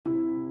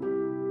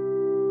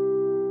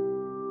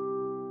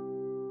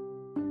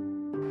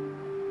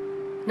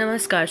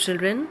Namaskar,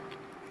 children.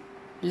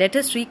 Let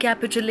us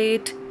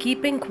recapitulate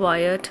Keeping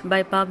Quiet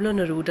by Pablo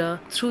Neruda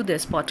through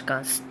this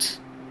podcast.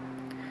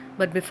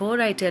 But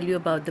before I tell you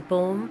about the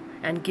poem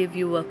and give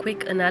you a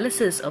quick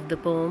analysis of the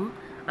poem,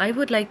 I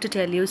would like to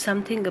tell you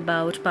something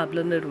about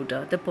Pablo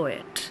Neruda, the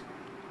poet.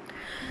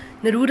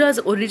 Neruda's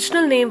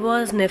original name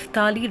was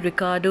Neftali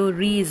Ricardo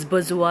Reis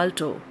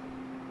Basualto,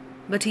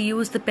 but he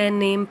used the pen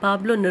name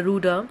Pablo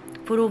Neruda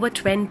for over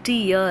 20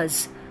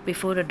 years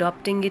before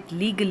adopting it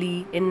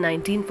legally in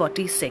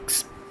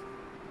 1946.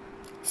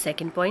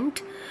 Second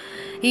point,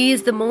 he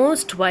is the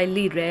most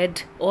widely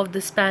read of the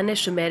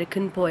Spanish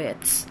American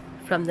poets.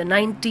 From the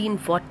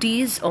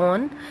 1940s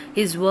on,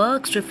 his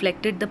works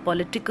reflected the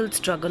political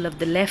struggle of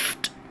the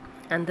left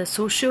and the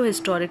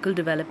socio-historical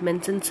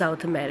developments in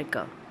South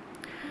America.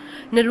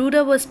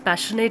 Neruda was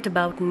passionate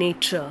about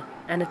nature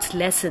and its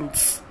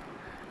lessons.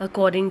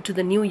 According to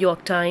the New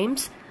York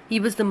Times,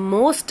 he was the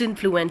most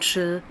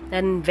influential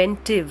and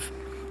inventive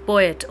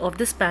poet of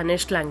the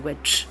Spanish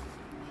language.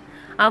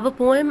 Our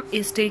poem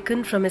is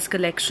taken from his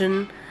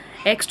collection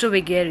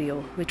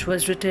Extravaganio, which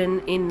was written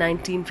in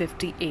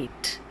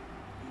 1958.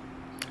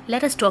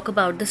 Let us talk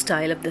about the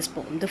style of this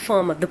poem, the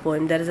form of the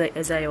poem, that is,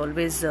 as I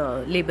always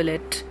label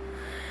it.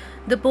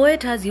 The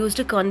poet has used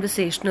a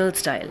conversational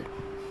style.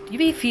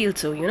 We feel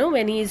so,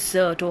 when he's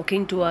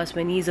talking to us,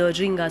 when he's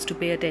urging us to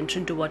pay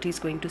attention to what he's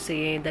going to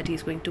say, that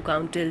he's going to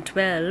count till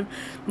 12,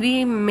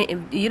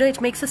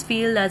 it makes us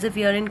feel as if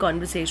we are in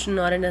conversation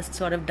or in a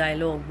sort of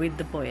dialogue with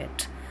the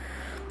poet.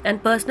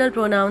 And personal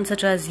pronouns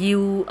such as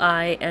you,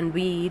 I, and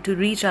we to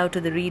reach out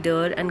to the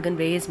reader and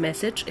convey his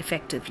message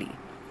effectively.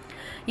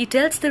 He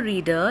tells the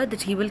reader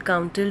that he will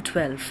count till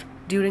 12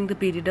 during the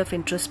period of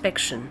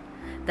introspection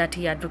that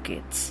he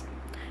advocates.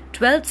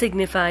 12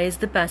 signifies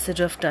the passage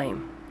of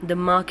time, the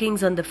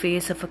markings on the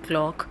face of a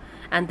clock,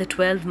 and the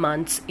 12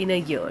 months in a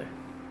year.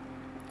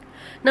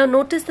 Now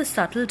notice the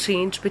subtle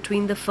change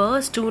between the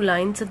first two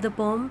lines of the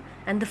poem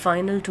and the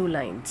final two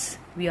lines.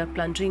 We are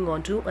plunging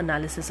onto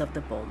analysis of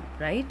the poem,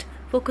 right?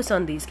 Focus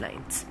on these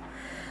lines.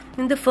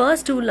 In the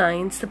first two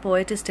lines, the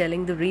poet is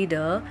telling the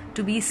reader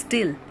to be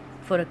still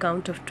for a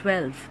count of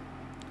 12.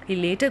 He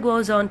later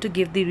goes on to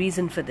give the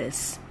reason for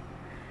this.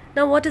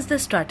 Now what is the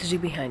strategy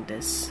behind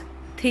this?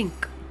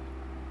 Think.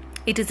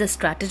 It is a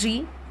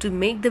strategy to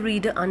make the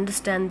reader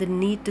understand the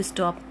need to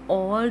stop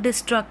all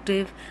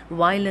destructive,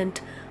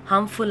 violent,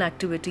 harmful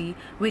activity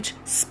which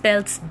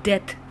spells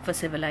death for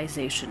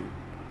civilization.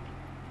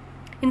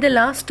 In the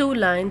last two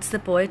lines, the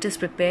poet is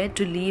prepared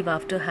to leave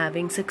after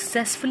having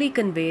successfully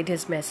conveyed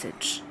his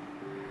message.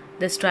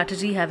 The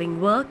strategy having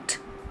worked,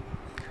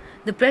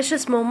 the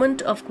precious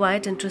moment of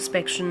quiet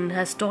introspection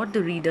has taught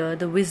the reader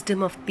the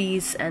wisdom of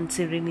peace and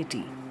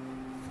serenity.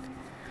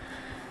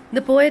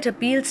 The poet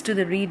appeals to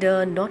the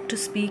reader not to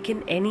speak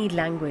in any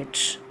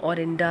language or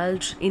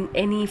indulge in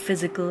any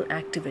physical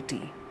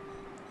activity.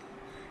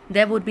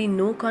 There would be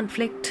no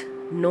conflict,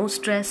 no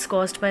stress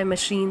caused by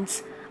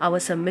machines, our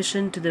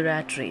submission to the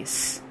rat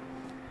race.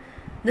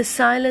 The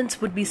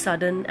silence would be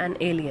sudden and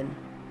alien.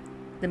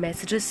 The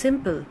message is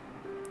simple.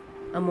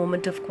 A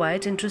moment of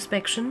quiet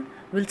introspection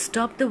will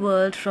stop the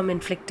world from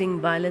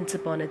inflicting violence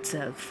upon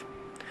itself.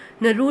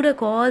 Neruda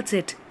calls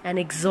it an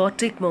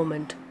exotic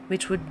moment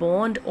which would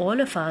bond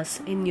all of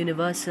us in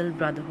universal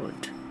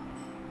brotherhood.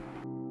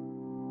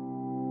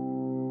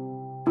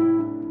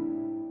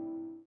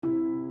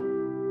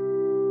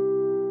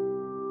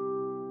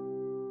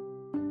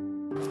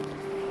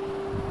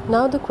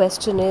 Now the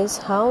question is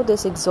how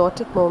this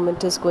exotic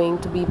moment is going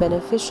to be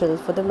beneficial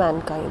for the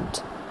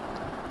mankind.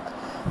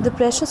 The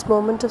precious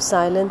moment of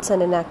silence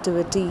and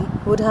inactivity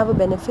would have a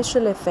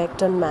beneficial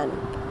effect on man.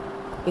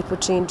 It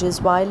would change his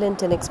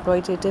violent and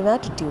exploitative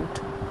attitude.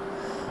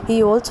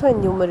 He also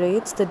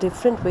enumerates the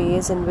different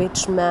ways in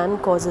which man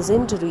causes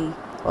injury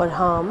or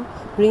harm,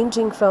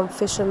 ranging from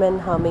fishermen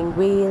harming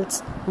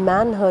whales,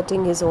 man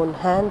hurting his own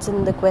hands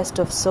in the quest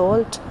of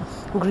salt,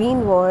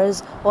 green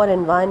wars or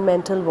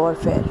environmental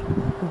warfare,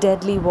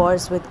 deadly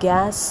wars with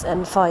gas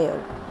and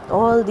fire.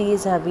 All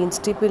these have been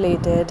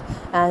stipulated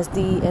as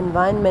the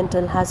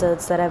environmental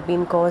hazards that have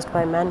been caused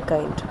by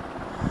mankind.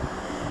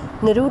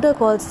 Neruda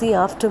calls the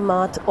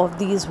aftermath of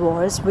these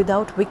wars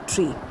without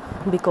victory,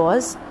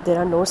 because there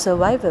are no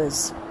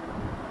survivors.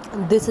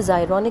 This is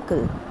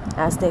ironical,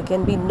 as there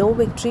can be no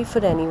victory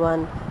for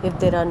anyone if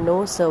there are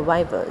no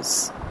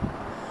survivors.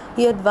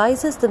 He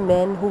advises the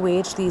men who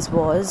wage these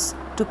wars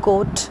to,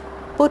 quote,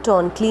 put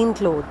on clean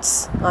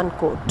clothes,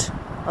 unquote.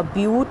 A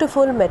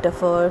beautiful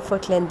metaphor for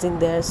cleansing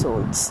their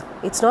souls.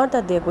 It's not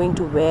that they're going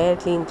to wear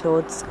clean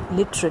clothes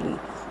literally,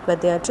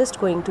 but they are just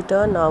going to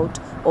turn out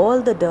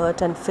all the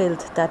dirt and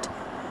filth that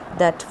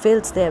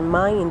fills their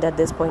mind at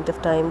this point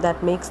of time,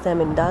 that makes them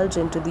indulge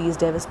into these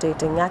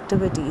devastating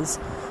activities.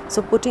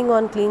 So putting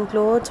on clean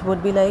clothes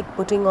would be like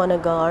putting on a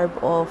garb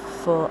of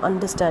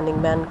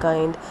understanding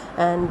mankind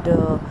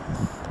and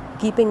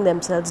keeping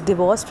themselves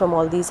divorced from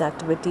all these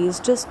activities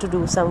just to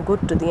do some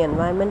good to the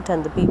environment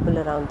and the people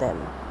around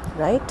them,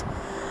 right?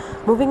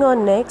 Moving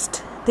on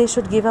next, they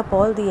should give up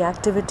all the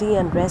activity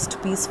and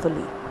rest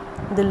peacefully.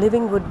 the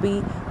living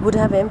would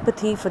have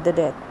empathy for the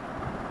dead.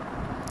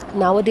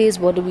 Nowadays,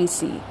 what do we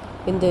see?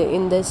 In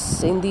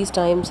these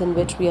times in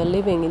which we are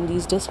living, in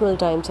these dismal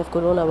times of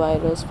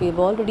coronavirus, we have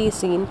already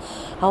seen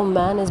how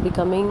man is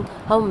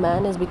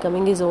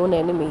becoming his own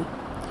enemy.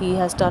 He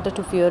has started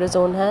to fear his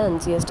own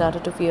hands. He has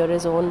started to fear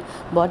his own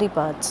body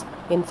parts.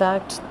 In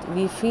fact,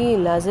 we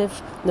feel as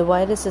if the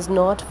virus is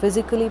not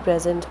physically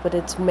present, but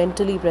it's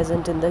mentally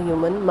present in the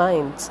human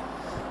minds.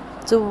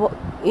 So,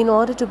 in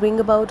order to bring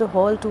about a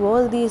halt to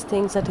all these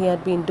things that he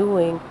had been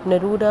doing,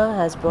 Neruda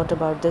has brought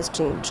about this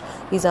change.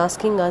 He's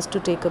asking us to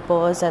take a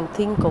pause and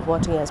think of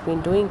what he has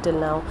been doing till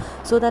now,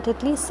 so that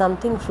at least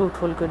something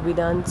fruitful could be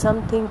done,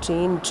 some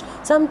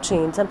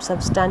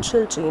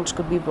substantial change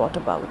could be brought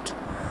about.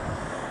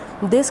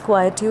 This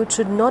quietude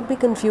should not be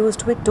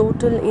confused with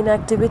total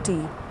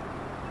inactivity,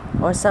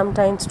 or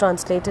sometimes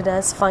translated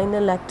as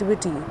final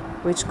activity,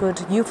 which could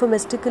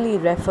euphemistically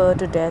refer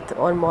to death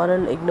or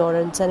moral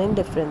ignorance and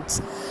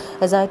indifference.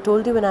 As I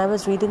told you when I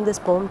was reading this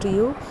poem to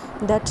you,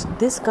 that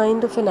this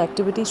kind of an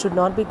activity should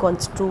not be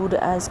construed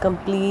as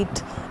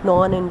complete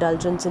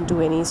non-indulgence into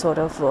any sort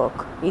of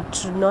work. It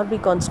should not be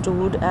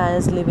construed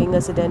as living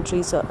a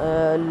sedentary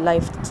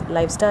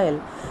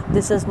lifestyle.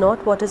 This is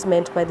not what is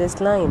meant by this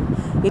line.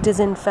 It is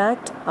in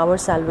fact our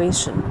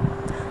salvation.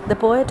 The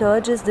poet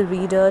urges the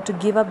reader to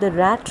give up the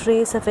rat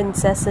race of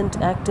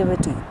incessant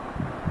activity.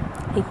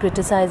 He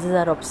criticizes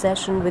our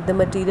obsession with the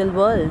material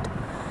world.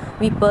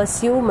 We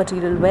pursue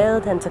material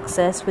wealth and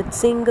success with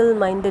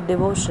single-minded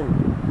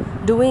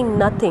devotion. Doing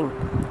nothing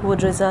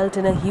would result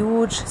in a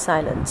huge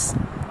silence,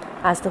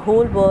 as the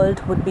whole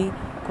world would be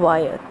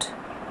quiet.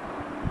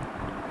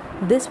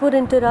 This would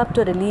interrupt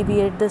or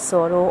alleviate the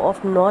sorrow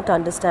of not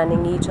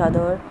understanding each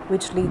other,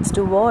 which leads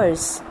to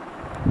wars.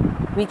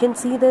 We can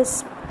see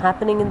this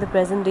happening in the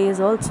present days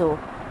also.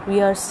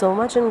 We are so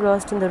much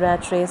engrossed in the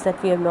rat race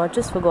that we have not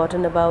just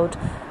forgotten about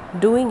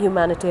doing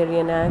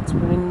humanitarian acts,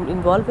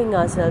 involving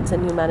ourselves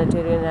in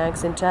humanitarian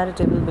acts, in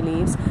charitable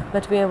beliefs,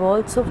 but we have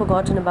also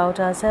forgotten about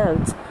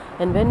ourselves.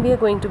 And when we are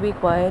going to be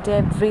quiet,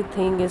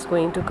 everything is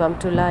going to come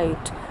to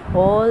light.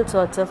 All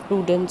sorts of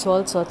prudence,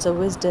 all sorts of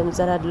wisdoms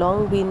that had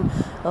long been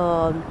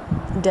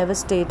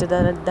devastated,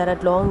 that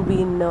had long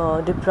been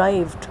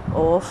deprived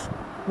of,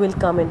 will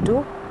come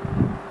into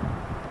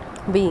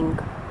being.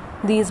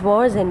 These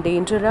wars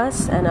endanger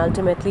us and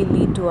ultimately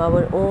lead to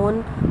our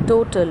own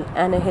total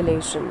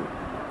annihilation.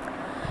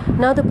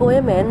 Now the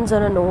poem ends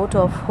on a note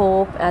of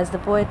hope, as the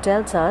poet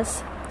tells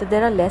us that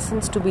there are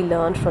lessons to be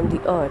learned from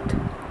the earth,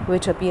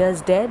 which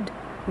appears dead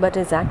but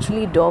is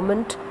actually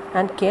dormant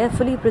and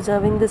carefully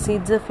preserving the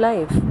seeds of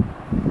life.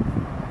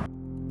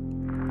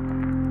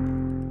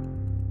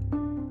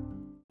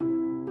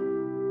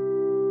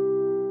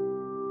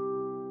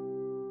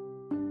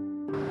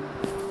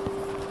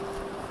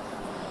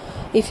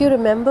 If you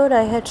remember,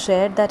 I had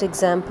shared that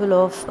example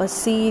of a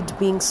seed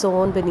being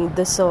sown beneath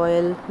the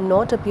soil,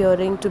 not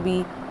appearing to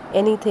be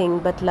anything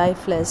but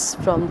lifeless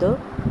from the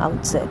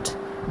outset.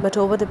 But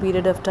over the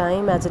period of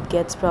time, as it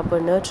gets proper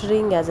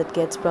nurturing, as it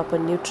gets proper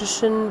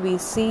nutrition, we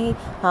see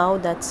how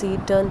that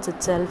seed turns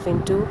itself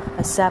into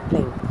a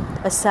sapling.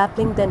 A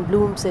sapling then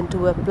blooms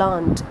into a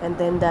plant, and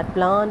then that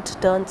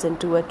plant turns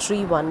into a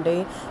tree one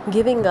day,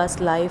 giving us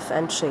life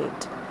and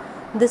shade.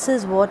 This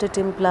is what it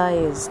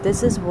implies.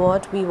 This is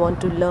what we want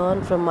to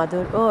learn from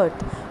Mother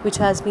Earth, which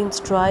has been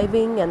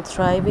striving and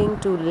thriving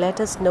to let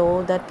us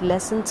know that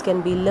lessons can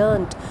be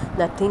learned,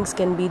 that things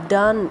can be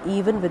done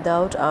even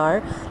without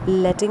our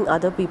letting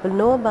other people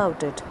know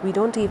about it. We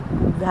don't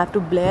even have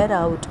to blare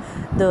out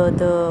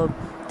the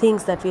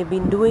things that we have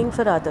been doing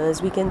for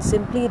others. We can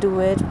simply do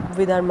it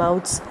with our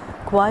mouths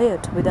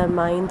quiet, with our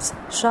minds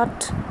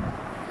shut.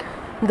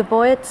 The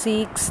poet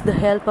seeks the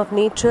help of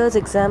nature's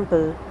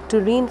example to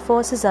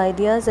reinforce his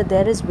ideas that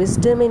there is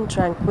wisdom in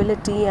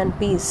tranquility and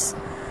peace.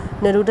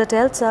 Neruda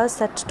tells us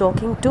that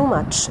talking too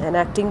much and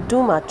acting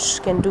too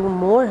much can do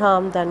more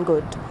harm than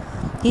good.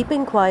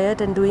 Keeping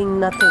quiet and doing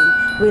nothing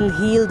will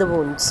heal the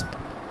wounds.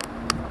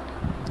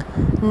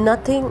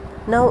 Nothing.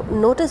 Now,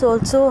 notice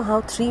also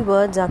how three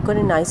words occur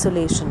in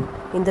isolation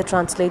in the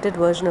translated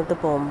version of the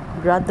poem: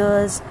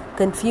 brothers,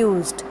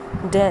 confused,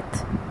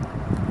 death.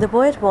 The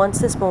poet wants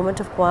this moment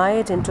of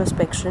quiet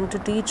introspection to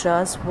teach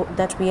us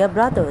that we are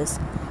brothers.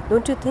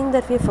 Don't you think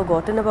that we have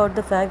forgotten about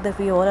the fact that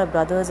we all are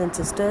brothers and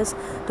sisters?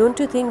 Don't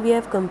you think we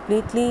have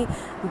completely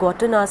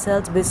gotten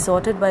ourselves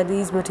besotted by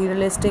these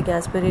materialistic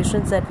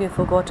aspirations, that we have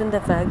forgotten the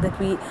fact that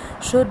we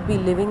should be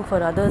living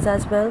for others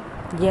as well?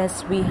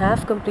 Yes, we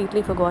have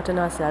completely forgotten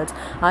ourselves.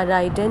 Our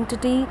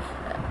identity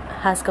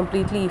has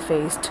completely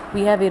effaced.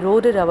 We have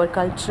eroded our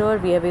culture.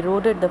 We have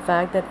eroded the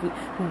fact that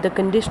the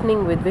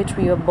conditioning with which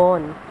we were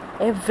born.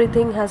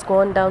 Everything has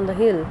gone down the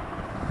hill.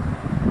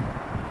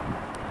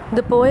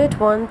 The poet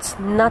wants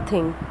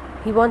nothing.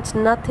 He wants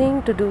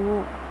nothing to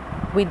do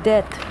with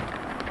death.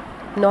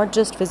 Not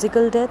just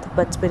physical death,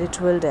 but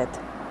spiritual death.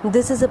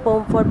 This is a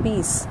poem for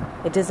peace.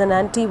 It is an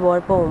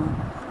anti-war poem.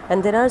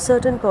 And there are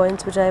certain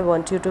points which I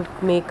want you to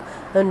make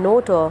a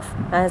note of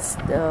as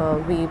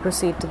we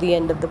proceed to the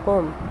end of the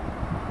poem.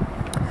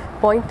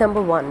 Point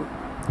number 1.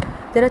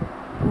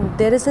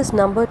 There is this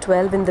number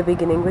 12 in the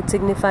beginning, which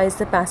signifies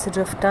the passage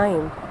of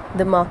time,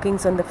 the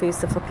markings on the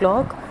face of a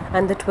clock,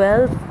 and the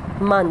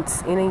 12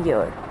 months in a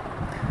year.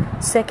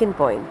 Second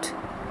point.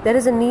 There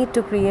is a need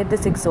to create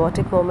this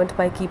exotic moment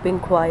by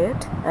keeping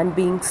quiet and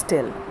being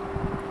still.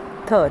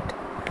 Third,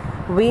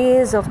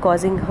 ways of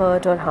causing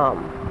hurt or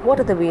harm.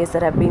 What are the ways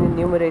that have been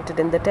enumerated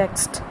in the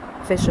text?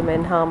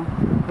 Fishermen harm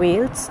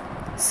whales,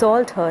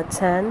 salt hurts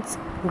hands,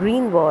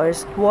 green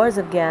wars, wars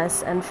of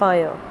gas and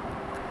fire.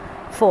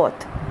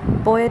 Fourth,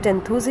 poet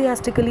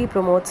enthusiastically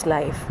promotes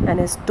life and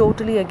is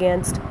totally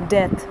against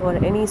death or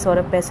any sort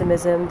of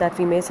pessimism that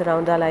we may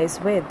surround our lives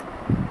with.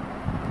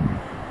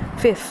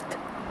 Fifth,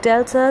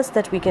 tells us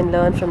that we can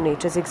learn from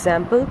nature's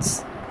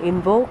examples,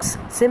 invokes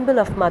symbol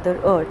of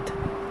Mother Earth.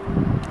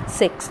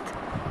 Sixth,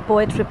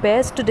 poet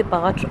prepares to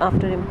depart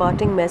after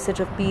imparting message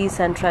of peace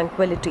and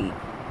tranquility.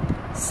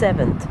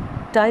 Seventh,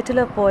 title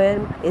of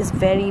poem is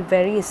very,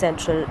 very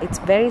essential. It's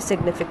very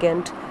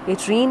significant.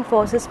 It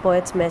reinforces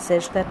poet's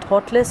message that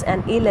thoughtless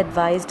and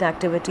ill-advised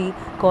activity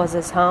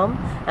causes harm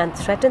and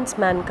threatens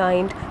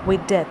mankind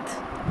with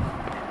death.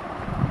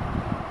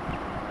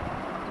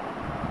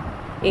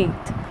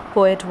 Eighth,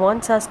 poet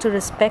wants us to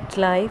respect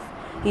life.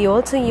 He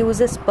also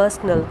uses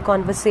personal,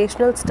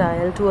 conversational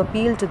style to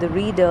appeal to the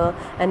reader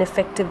and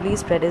effectively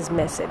spread his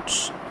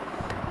message.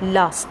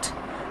 Last,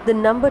 the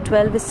number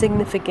 12 is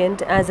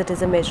significant as it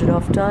is a measure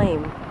of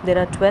time. There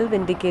are 12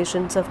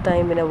 indications of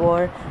time in a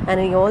war, and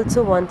he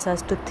also wants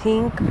us to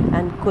think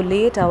and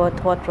collate our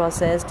thought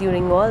process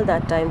during all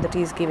that time that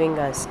he is giving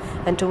us.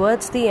 And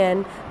towards the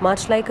end,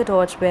 much like a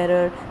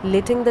torchbearer,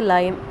 lighting the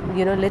lamp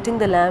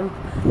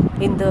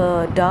in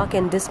the dark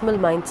and dismal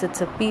mindsets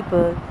of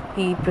people,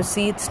 he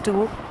proceeds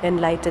to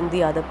enlighten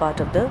the other part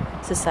of the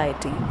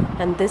society.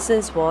 And this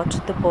is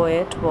what the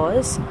poet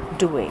was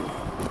doing.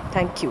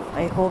 Thank you.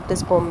 I hope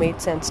this poem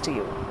made sense to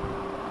you.